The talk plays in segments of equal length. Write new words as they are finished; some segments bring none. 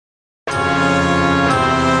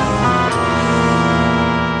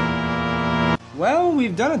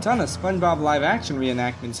we've done a ton of SpongeBob live action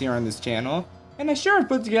reenactments here on this channel, and I sure have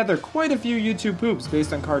put together quite a few YouTube poops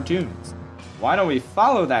based on cartoons. Why don't we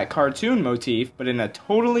follow that cartoon motif, but in a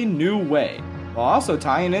totally new way, while also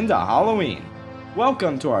tying into Halloween?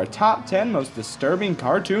 Welcome to our top 10 most disturbing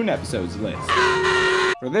cartoon episodes list.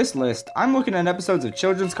 For this list, I'm looking at episodes of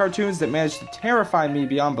children's cartoons that managed to terrify me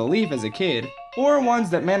beyond belief as a kid, or ones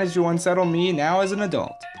that managed to unsettle me now as an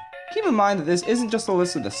adult. Keep in mind that this isn't just a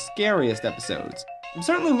list of the scariest episodes. I'm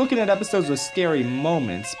certainly looking at episodes with scary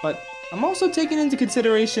moments, but I'm also taking into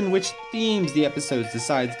consideration which themes the episodes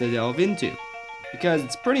decides to delve into. Because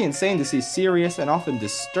it's pretty insane to see serious and often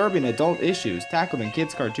disturbing adult issues tackled in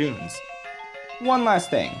kids' cartoons. One last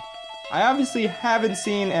thing. I obviously haven't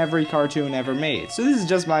seen every cartoon ever made, so this is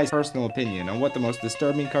just my personal opinion on what the most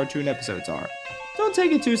disturbing cartoon episodes are. Don't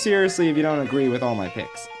take it too seriously if you don't agree with all my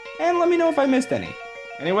picks, and let me know if I missed any.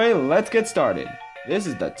 Anyway, let's get started. This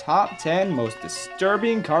is the top 10 most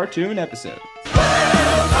disturbing cartoon episodes.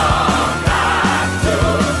 Welcome back to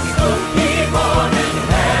Spooky Morning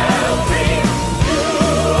Hell-Dream. You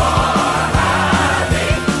are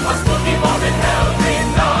having a Spooky Morning Hell-Dream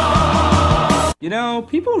now. You know,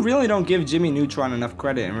 people really don't give Jimmy Neutron enough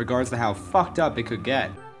credit in regards to how fucked up it could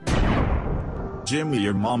get. Jimmy,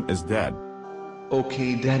 your mom is dead.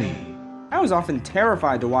 Okay, Daddy. I was often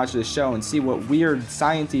terrified to watch this show and see what weird,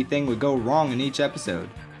 science-y thing would go wrong in each episode.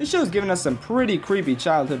 This show's given us some pretty creepy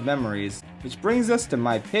childhood memories, which brings us to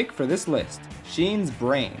my pick for this list, Sheen's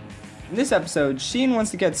brain. In this episode, Sheen wants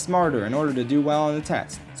to get smarter in order to do well on the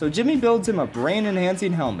test, so Jimmy builds him a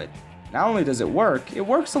brain-enhancing helmet. Not only does it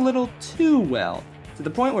works a little too well, to the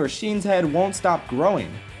point where Sheen's head won't stop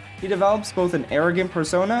growing. He develops both an arrogant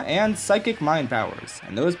persona and psychic mind powers,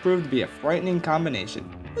 and those prove to be a frightening combination.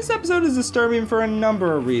 This episode is disturbing for a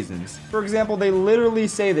number of reasons. For example, they literally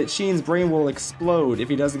say that Sheen's brain will explode if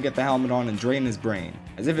he doesn't get the helmet on and drain his brain,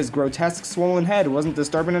 as if his grotesque swollen head wasn't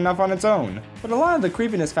disturbing enough on its own. But a lot of the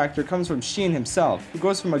creepiness factor comes from Sheen himself, who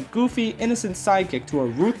goes from a goofy, innocent sidekick to a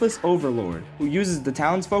ruthless overlord, who uses the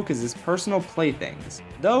townsfolk as his personal playthings,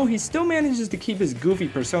 though he still manages to keep his goofy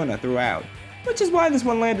persona throughout, which is why this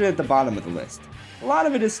one landed at the bottom of the list. A lot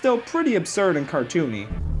of it is still pretty absurd and cartoony.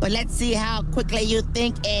 But let's see how quickly you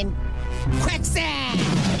think in quicksand!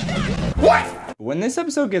 What? But when this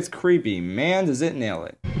episode gets creepy, man does it nail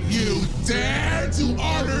it. You dare to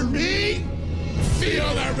honor me? Feel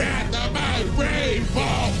the wrath of my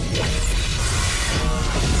rainbow!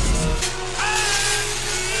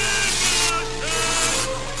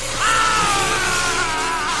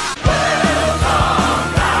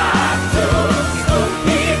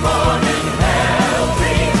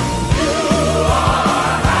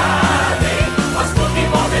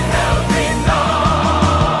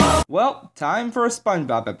 Well, time for a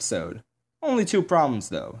SpongeBob episode. Only two problems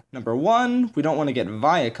though. Number one, we don't want to get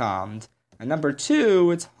Viacommed. And number two,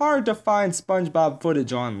 it's hard to find SpongeBob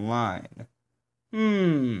footage online.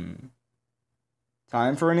 Time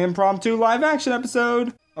for an impromptu live action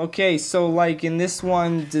episode. Okay, so like in this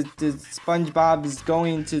one, the SpongeBob is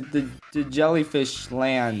going to the jellyfish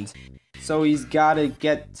land. So he's gotta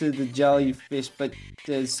get to the jellyfish, but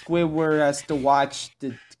the Squidward has to watch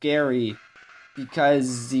Gary.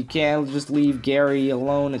 Because he can't just leave Gary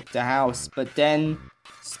alone at the house. But then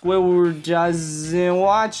Squidward doesn't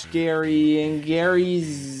watch Gary, and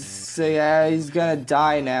Gary's he's gonna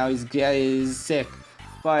die now. He's sick.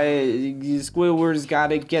 But Squidward's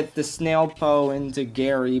gotta get the snail po into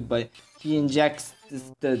Gary, but he injects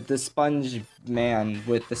the sponge man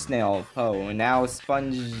with the snail po, and now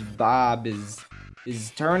SpongeBob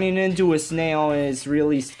is turning into a snail, and it's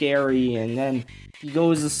really scary. And then he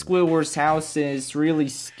goes to Squidward's house, and it's really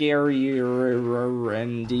scary,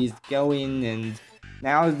 and he's going, and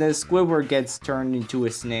now the Squidward gets turned into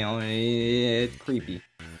a snail, and it's creepy.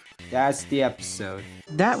 That's the episode.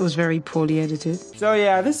 That was very poorly edited. So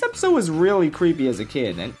yeah, this episode was really creepy as a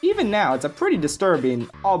kid, and even now it's a pretty disturbing,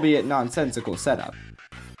 albeit nonsensical setup.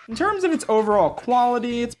 In terms of its overall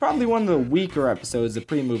quality, it's probably one of the weaker episodes of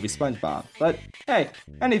pre-movie SpongeBob, but hey,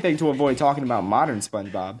 anything to avoid talking about modern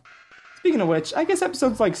SpongeBob. Speaking of which, I guess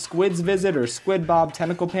episodes like Squid's Visit or SquidBob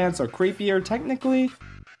Tentacle Pants are creepier technically,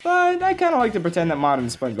 but I kinda like to pretend that modern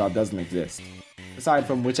SpongeBob doesn't exist. Aside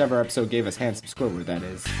from whichever episode gave us Handsome Squidward, that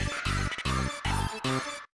is.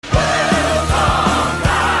 Welcome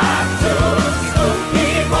back to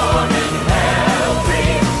Spooky Morning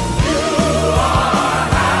Hell-Dream. You are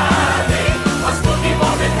having a Spooky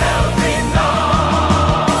Morning Hell-Dream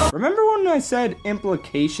now. Remember when I said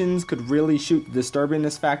implications could really shoot the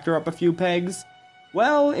disturbingness factor up a few pegs?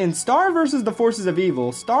 Well, in Star vs. the Forces of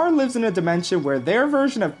Evil, Star lives in a dimension where their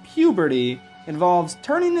version of puberty involves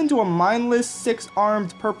turning into a mindless,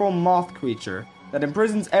 six-armed purple moth creature that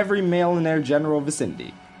imprisons every male in their general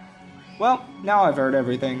vicinity. Well, now I've heard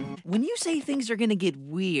everything. When you say things are gonna get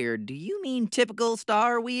weird, do you mean typical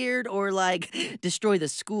Star weird or like destroy the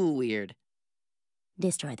school weird?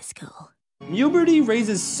 Destroy the school. Muberty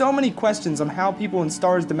raises so many questions on how people in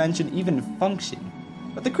Star's dimension even function.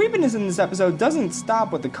 But the creepiness in this episode doesn't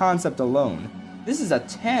stop with the concept alone. This is a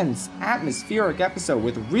tense, atmospheric episode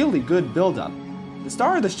with really good build-up. The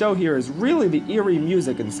star of the show here is really the eerie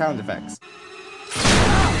music and sound effects.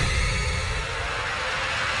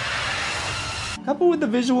 Coupled with the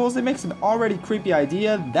visuals, it makes an already creepy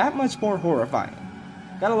idea that much more horrifying.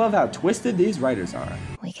 Gotta love how twisted these writers are.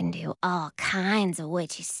 We can do all kinds of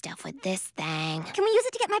witchy stuff with this thing. Can we use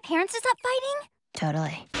it to get my parents to stop fighting?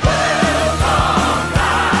 Totally.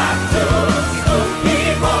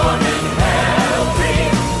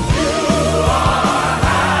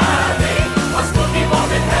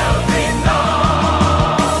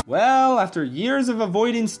 Well, after years of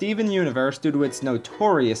avoiding Steven Universe due to its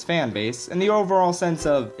notorious fanbase and the overall sense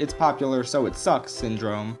of it's popular so it sucks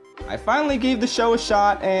syndrome, I finally gave the show a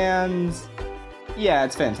shot and yeah,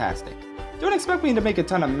 it's fantastic. Don't expect me to make a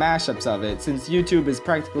ton of mashups of it since YouTube is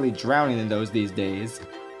practically drowning in those these days.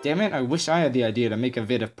 Damn it, I wish I had the idea to make a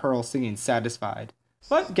vid of Pearl singing Satisfied.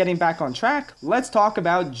 But getting back on track, let's talk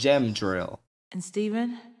about Gem Drill. And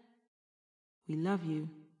Steven, we love you.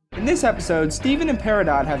 In this episode, Steven and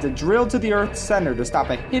Peridot have to drill to the Earth's center to stop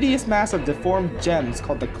a hideous mass of deformed gems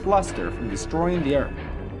called the Cluster from destroying the Earth.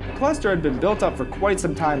 The Cluster had been built up for quite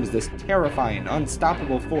some time as this terrifying,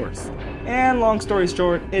 unstoppable force. And long story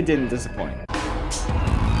short, it didn't disappoint.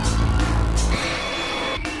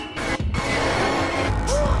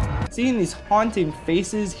 Seeing these haunting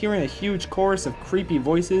faces, hearing a huge chorus of creepy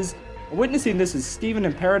voices, and witnessing this as Steven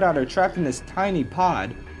and Peridot are trapped in this tiny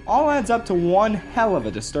pod, all adds up to one hell of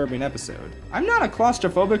a disturbing episode. I'm not a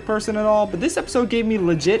claustrophobic person at all, but this episode gave me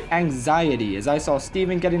legit anxiety as I saw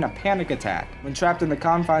Steven getting a panic attack when trapped in the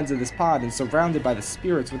confines of this pod and surrounded by the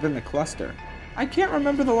spirits within the cluster. I can't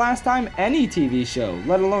remember the last time any TV show,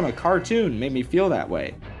 let alone a cartoon, made me feel that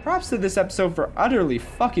way. Props to this episode for utterly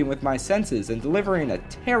fucking with my senses and delivering a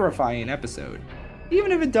terrifying episode,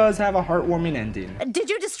 even if it does have a heartwarming ending. Did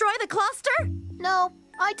you destroy the cluster? No,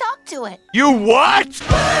 I talked to it. You what?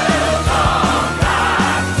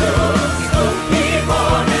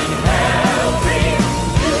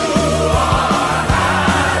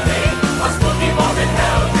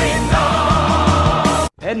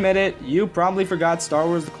 Admit it, you probably forgot Star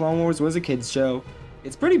Wars The Clone Wars was a kids show.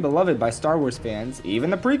 It's pretty beloved by Star Wars fans, even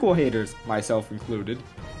the prequel haters, myself included.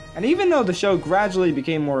 And even though the show gradually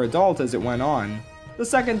became more adult as it went on, the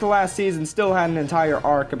second to last season still had an entire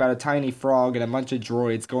arc about a tiny frog and a bunch of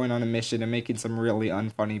droids going on a mission and making some really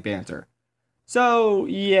unfunny banter. So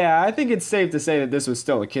yeah, I think it's safe to say that this was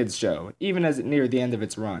still a kids show, even as it neared the end of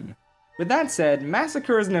its run. With that said,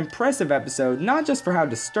 Massacre is an impressive episode not just for how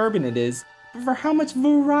disturbing it is, but for how much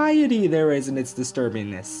variety there is in its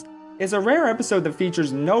disturbingness. It's a rare episode that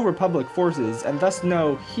features no Republic forces and thus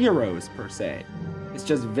no heroes per se. It's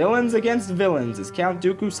just villains against villains as Count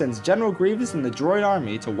Dooku sends General Grievous and the droid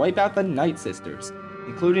army to wipe out the Night Sisters,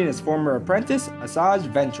 including his former apprentice,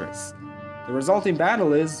 Asajj Ventress. The resulting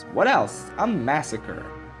battle is, what else? A massacre.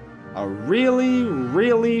 A really,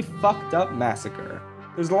 really fucked up massacre.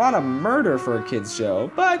 There's a lot of murder for a kids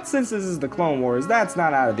show, but since this is the Clone Wars, that's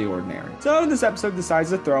not out of the ordinary. So this episode decides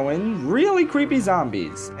to throw in really creepy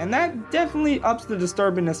zombies, and that definitely ups the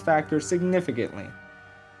disturbingness factor significantly.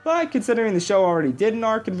 But considering the show already did an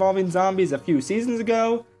arc involving zombies a few seasons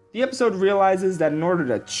ago, the episode realizes that in order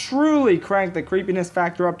to truly crank the creepiness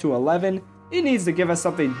factor up to 11, it needs to give us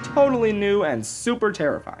something totally new and super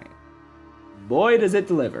terrifying. Boy does it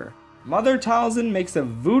deliver. Mother Talzin makes a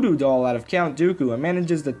voodoo doll out of Count Dooku and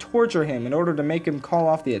manages to torture him in order to make him call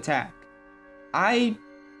off the attack. I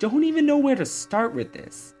don't even know where to start with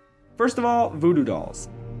this. First of all, voodoo dolls.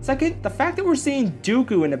 Second, the fact that we're seeing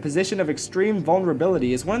Dooku in a position of extreme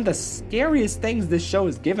vulnerability is one of the scariest things this show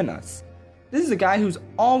has given us. This is a guy who's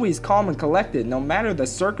always calm and collected no matter the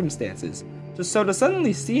circumstances, so to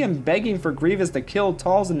suddenly see him begging for Grievous to kill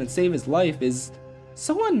Talzin and save his life is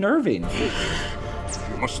so unnerving.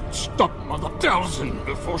 You must stop Mother Talzin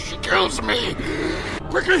before she kills me!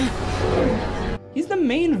 Quickly! He's the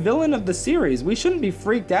main villain of the series. We shouldn't be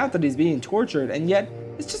freaked out that he's being tortured, and yet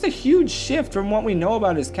it's just a huge shift from what we know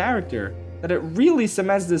about his character that it really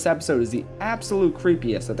cements this episode as the absolute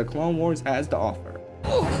creepiest that the Clone Wars has to offer.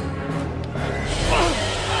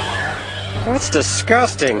 That's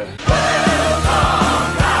disgusting.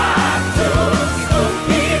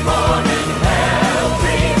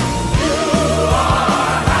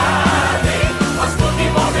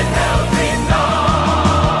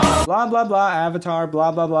 blah blah Avatar,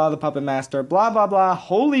 blah blah blah the Puppet Master, blah blah blah.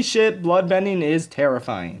 Holy shit, bloodbending is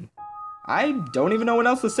terrifying. I don't even know what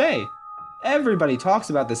else to say. Everybody talks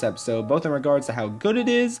about this episode, both in regards to how good it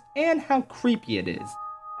is and how creepy it is.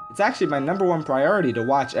 It's actually my #1 priority to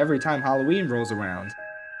watch every time Halloween rolls around.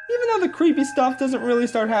 Even though the creepy stuff doesn't really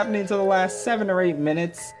start happening until the last 7 or 8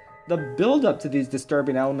 minutes, the build-up to these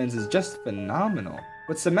disturbing elements is just phenomenal.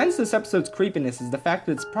 What cements this episode's creepiness is the fact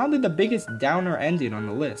that it's probably the biggest downer ending on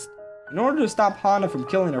the list. In order to stop Hana from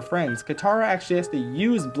killing her friends, Katara actually has to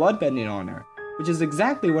use bloodbending on her, which is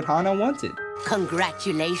exactly what Hana wanted.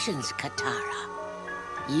 Congratulations, Katara.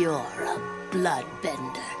 You're a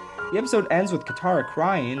bloodbender. The episode ends with Katara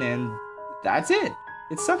crying, and that's it.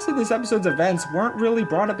 It sucks that this episode's events weren't really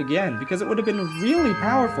brought up again, because it would have been really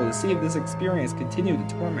powerful to see if this experience continued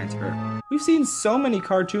to torment her. We've seen so many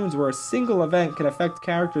cartoons where a single event can affect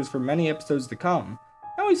characters for many episodes to come,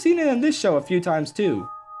 and we've seen it in this show a few times too.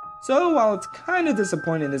 So while it's kinda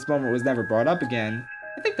disappointing this moment was never brought up again,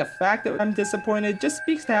 I think the fact that I'm disappointed just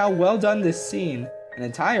speaks to how well done this scene, an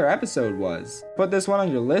entire episode was. Put this one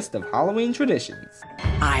on your list of Halloween traditions.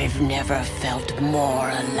 I've never felt more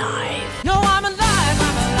alive. No, I'm alive,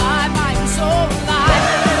 I'm so alive.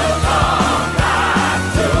 Welcome back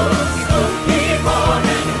to Spooky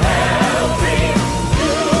Morning Hell Dream.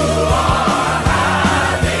 You are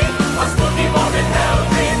having a Spooky Morning Hell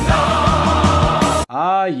Dream now.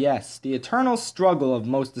 Ah yes, the eternal struggle of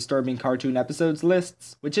most disturbing cartoon episodes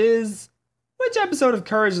lists, which is, which episode of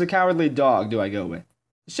Courage the Cowardly Dog do I go with?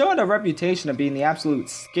 The show had a reputation of being the absolute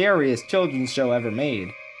scariest children's show ever made,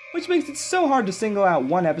 which makes it so hard to single out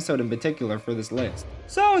one episode in particular for this list.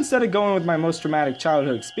 So instead of going with my most traumatic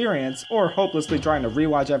childhood experience, or hopelessly trying to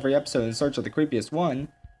rewatch every episode in search of the creepiest one,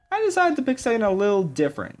 I decided to pick something a little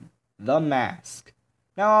different. The Mask.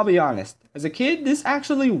 Now I'll be honest, as a kid, this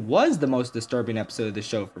actually was the most disturbing episode of the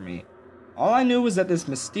show for me. All I knew was that this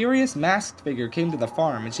mysterious masked figure came to the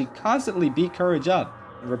farm and she constantly beat Courage up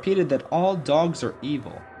and repeated that all dogs are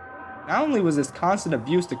evil. Not only was this constant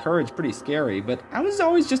abuse to Courage pretty scary, but I was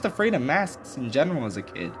always just afraid of masks in general as a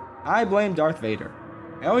kid. I blame Darth Vader.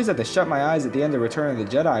 I always had to shut my eyes at the end of Return of the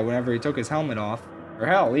Jedi whenever he took his helmet off, or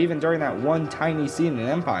hell, even during that one tiny scene in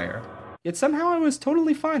Empire. Yet somehow I was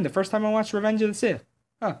totally fine the first time I watched Revenge of the Sith.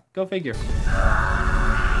 Huh, go figure.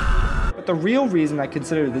 But the real reason I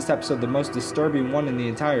consider this episode the most disturbing one in the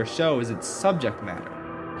entire show is its subject matter.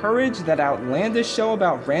 Courage, that outlandish show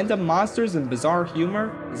about random monsters and bizarre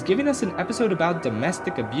humor, is giving us an episode about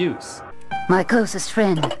domestic abuse. My closest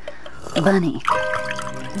friend, Bunny.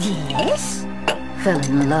 Yes? Fell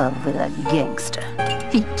in love with a gangster.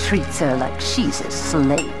 He treats her like she's his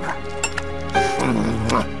slave.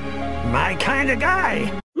 My kind of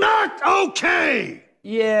guy. Not okay!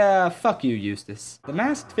 Yeah, fuck you, Eustace. The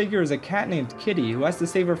masked figure is a cat named Kitty who has to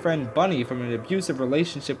save her friend Bunny from an abusive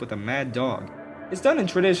relationship with a mad dog. It's done in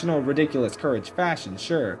traditional ridiculous Courage fashion,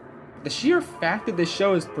 sure, but the sheer fact that this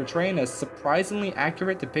show is portraying a surprisingly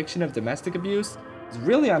accurate depiction of domestic abuse is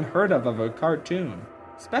really unheard of a cartoon,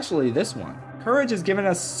 especially this one. Courage has given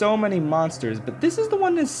us so many monsters, but this is the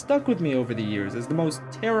one that's stuck with me over the years as the most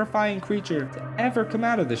terrifying creature to ever come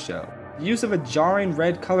out of the show. The use of a jarring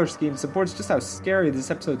red color scheme supports just how scary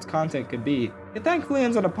this episode's content could be. It thankfully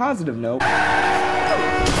ends on a positive note,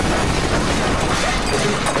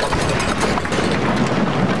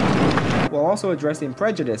 while also addressing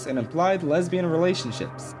prejudice and implied lesbian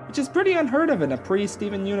relationships, which is pretty unheard of in a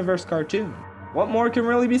pre-Steven Universe cartoon. What more can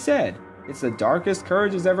really be said? It's the darkest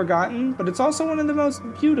Courage has ever gotten, but it's also one of the most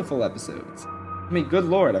beautiful episodes. I mean, good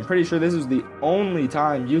lord, I'm pretty sure this was the only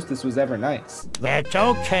time Eustace was ever nice. That's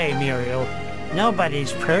okay, Muriel.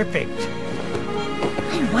 Nobody's perfect.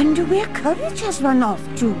 I wonder where Courage has run off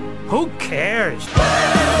to. Who cares?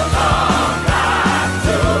 Welcome back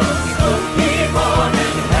to Spooky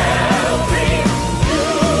Morning Hell Dream.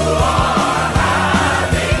 You are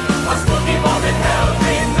having a Spooky Morning Hell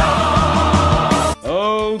Dream now.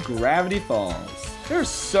 Oh, Gravity Falls. There's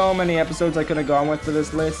so many episodes I could have gone with for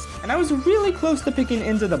this list, and I was really close to picking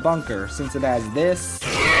Into the Bunker since it has this,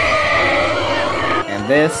 and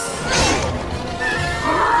this,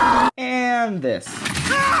 and this.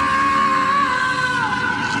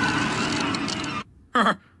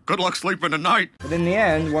 Good luck sleeping tonight. But in the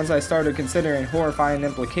end, once I started considering horrifying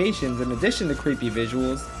implications in addition to creepy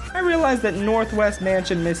visuals, I realized that Northwest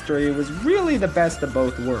Mansion Mystery was really the best of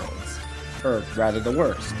both worlds. Or rather, the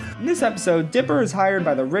worst. In this episode, Dipper is hired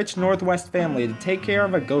by the rich Northwest family to take care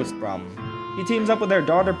of a ghost problem. He teams up with their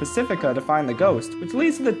daughter Pacifica to find the ghost, which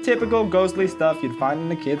leads to the typical ghostly stuff you'd find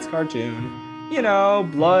in a kid's cartoon. You know,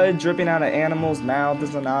 blood dripping out of animals'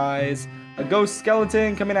 mouths and eyes, a ghost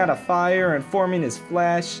skeleton coming out of fire and forming his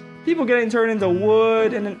flesh, people getting turned into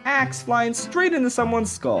wood, and an axe flying straight into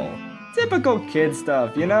someone's skull. Typical kid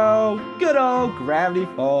stuff, you know? Good old Gravity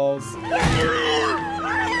Falls.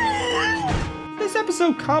 This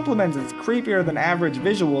episode complements its creepier than average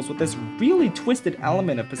visuals with this really twisted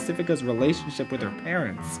element of Pacifica's relationship with her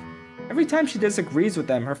parents. Every time she disagrees with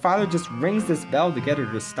them, her father just rings this bell to get her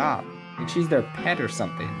to stop, like she's their pet or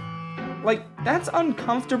something. Like, that's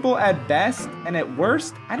uncomfortable at best, and at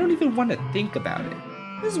worst, I don't even want to think about it.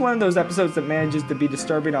 This is one of those episodes that manages to be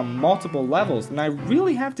disturbing on multiple levels, and I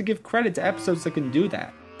really have to give credit to episodes that can do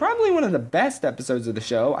that. Probably one of the best episodes of the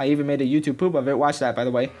show. I even made a YouTube poop of it, watch that by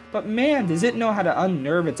the way, but man, does it know how to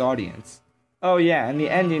unnerve its audience. Oh yeah, and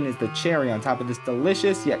the ending is the cherry on top of this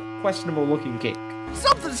delicious yet questionable looking cake.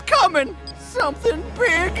 Something's coming! Something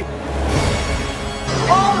big!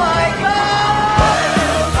 Oh my God!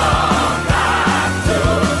 Welcome back to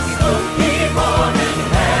Spooky Morning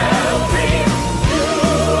Hell Dream. You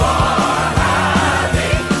are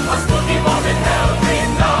having a Spooky Morning Hell Dream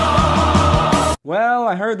now. Well,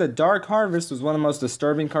 I heard that Dark Harvest was one of the most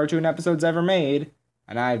disturbing cartoon episodes ever made,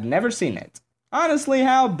 and I've never seen it. Honestly,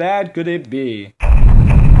 how bad could it be?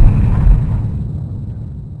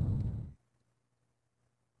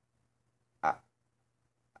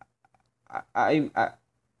 I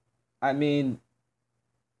mean,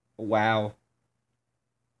 wow.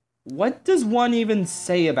 What does one even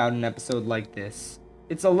say about an episode like this?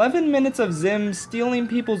 It's 11 minutes of Zim stealing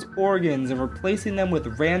people's organs and replacing them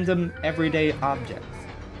with random, everyday objects.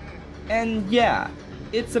 And yeah,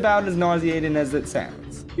 it's about as nauseating as it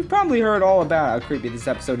sounds. You've probably heard all about how creepy this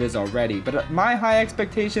episode is already, but my high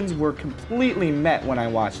expectations were completely met when I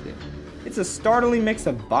watched it. It's a startling mix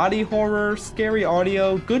of body horror, scary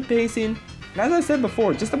audio, good pacing, and as I said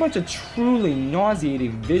before, just a bunch of truly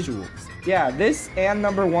nauseating visuals. Yeah, this and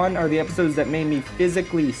number 1 are the episodes that made me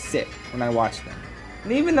physically sick when I watched them.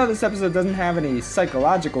 And even though this episode doesn't have any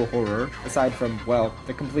psychological horror, aside from, well,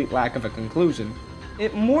 the complete lack of a conclusion,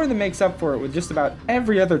 it more than makes up for it with just about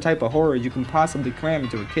every other type of horror you can possibly cram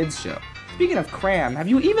into a kids show. Speaking of cram, have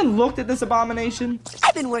you even looked at this abomination?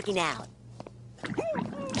 I've been working out.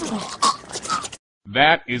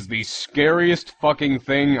 That is the scariest fucking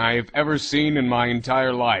thing I've ever seen in my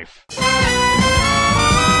entire life. Welcome,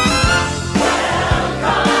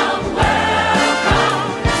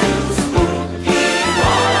 welcome to Spooky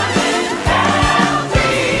Morning Hell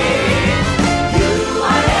Dream. You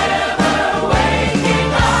are never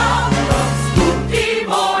waking up from Spooky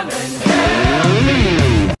Morning Hell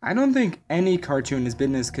Dream. I don't think any cartoon has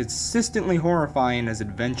been as consistently horrifying as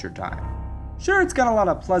Adventure Time. Sure, it's got a lot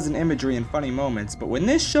of pleasant imagery and funny moments, but when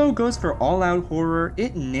this show goes for all-out horror,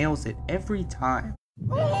 it nails it every time.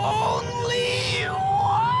 Only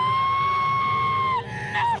one.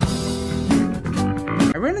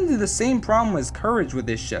 I ran into the same problem as Courage with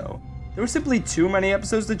this show. There were simply too many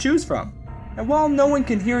episodes to choose from. And while No One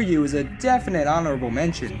Can Hear You is a definite honorable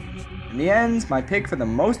mention, in the end, my pick for the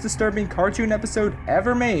most disturbing cartoon episode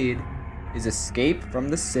ever made is Escape from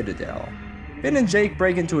the Citadel. Finn and Jake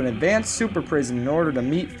break into an advanced super prison in order to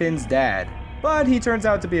meet Finn's dad, but he turns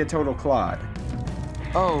out to be a total clod.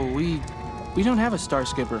 Oh, we don't have a Star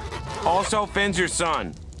Skipper. Also, Finn's your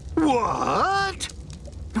son. What?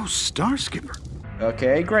 No Star Skipper.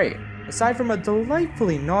 Okay, great. Aside from a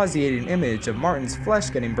delightfully nauseating image of Martin's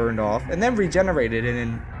flesh getting burned off and then regenerated in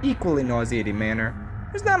an equally nauseating manner,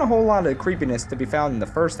 there's not a whole lot of creepiness to be found in the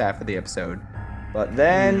first half of the episode. But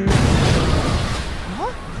then...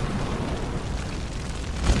 What?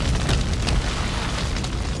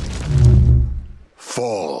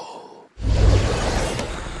 Fall.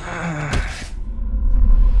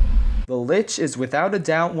 The Lich is without a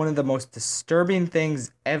doubt one of the most disturbing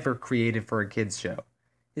things ever created for a kids show.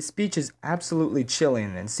 His speech is absolutely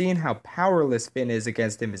chilling, and seeing how powerless Finn is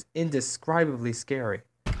against him is indescribably scary.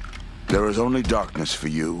 There is only darkness for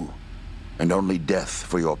you, and only death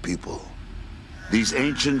for your people. These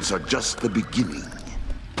ancients are just the beginning.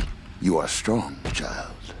 You are strong,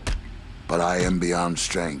 child, but I am beyond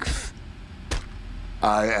strength.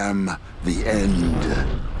 I am the end.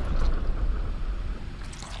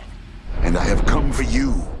 And I have come for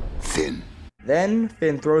you, Finn. Then,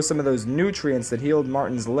 Finn throws some of those nutrients that healed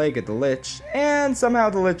Martin's leg at the Lich, and somehow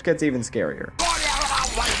the Lich gets even scarier.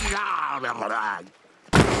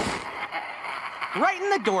 Right in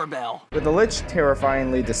the doorbell. With the Lich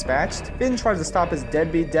terrifyingly dispatched, Finn tries to stop his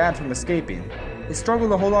deadbeat dad from escaping. His struggle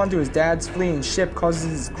to hold on to his dad's fleeing ship causes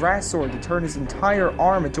his grass sword to turn his entire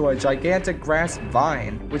arm into a gigantic grass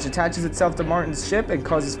vine, which attaches itself to Martin's ship and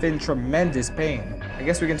causes Finn tremendous pain. I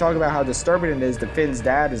guess we can talk about how disturbing it is that Finn's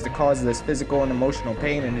dad is the cause of this physical and emotional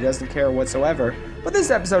pain and he doesn't care whatsoever, but this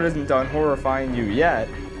episode isn't done horrifying you yet.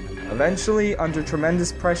 Eventually, under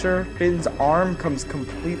tremendous pressure, Finn's arm comes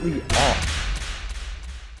completely off.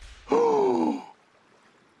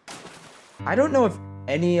 I don't know if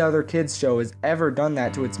any other kids show has ever done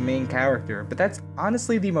that to its main character, but that's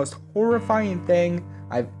honestly the most horrifying thing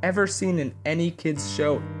I've ever seen in any kids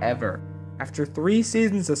show ever. After 3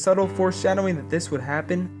 seasons of subtle foreshadowing that this would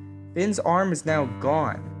happen, Finn's arm is now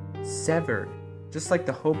gone, severed, just like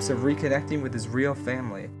the hopes of reconnecting with his real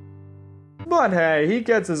family. But hey, he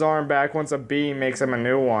gets his arm back once a bee makes him a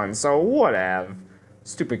new one, so whatever.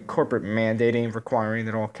 Stupid corporate mandating requiring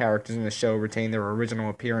that all characters in the show retain their original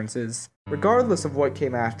appearances. Regardless of what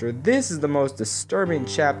came after, this is the most disturbing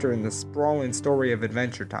chapter in the sprawling story of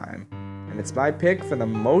Adventure Time. And it's my pick for the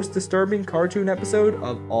most disturbing cartoon episode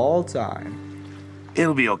of all time.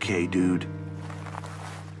 It'll be okay, dude.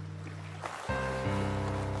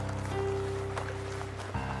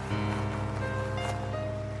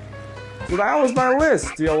 So that was my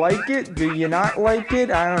list. Do you like it? Do you not like it?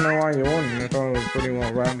 I don't know why you wouldn't. I thought it was pretty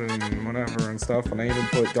well rounded and whatever and stuff. And I even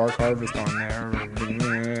put Dark Harvest on there.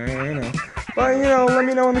 You know. But, you know, let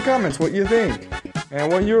me know in the comments what you think. And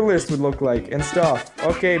what your list would look like and stuff.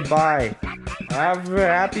 Okay, bye. Have a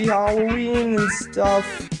happy Halloween and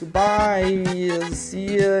stuff. Goodbye.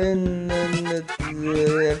 See you in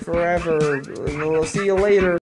forever. We'll see you later.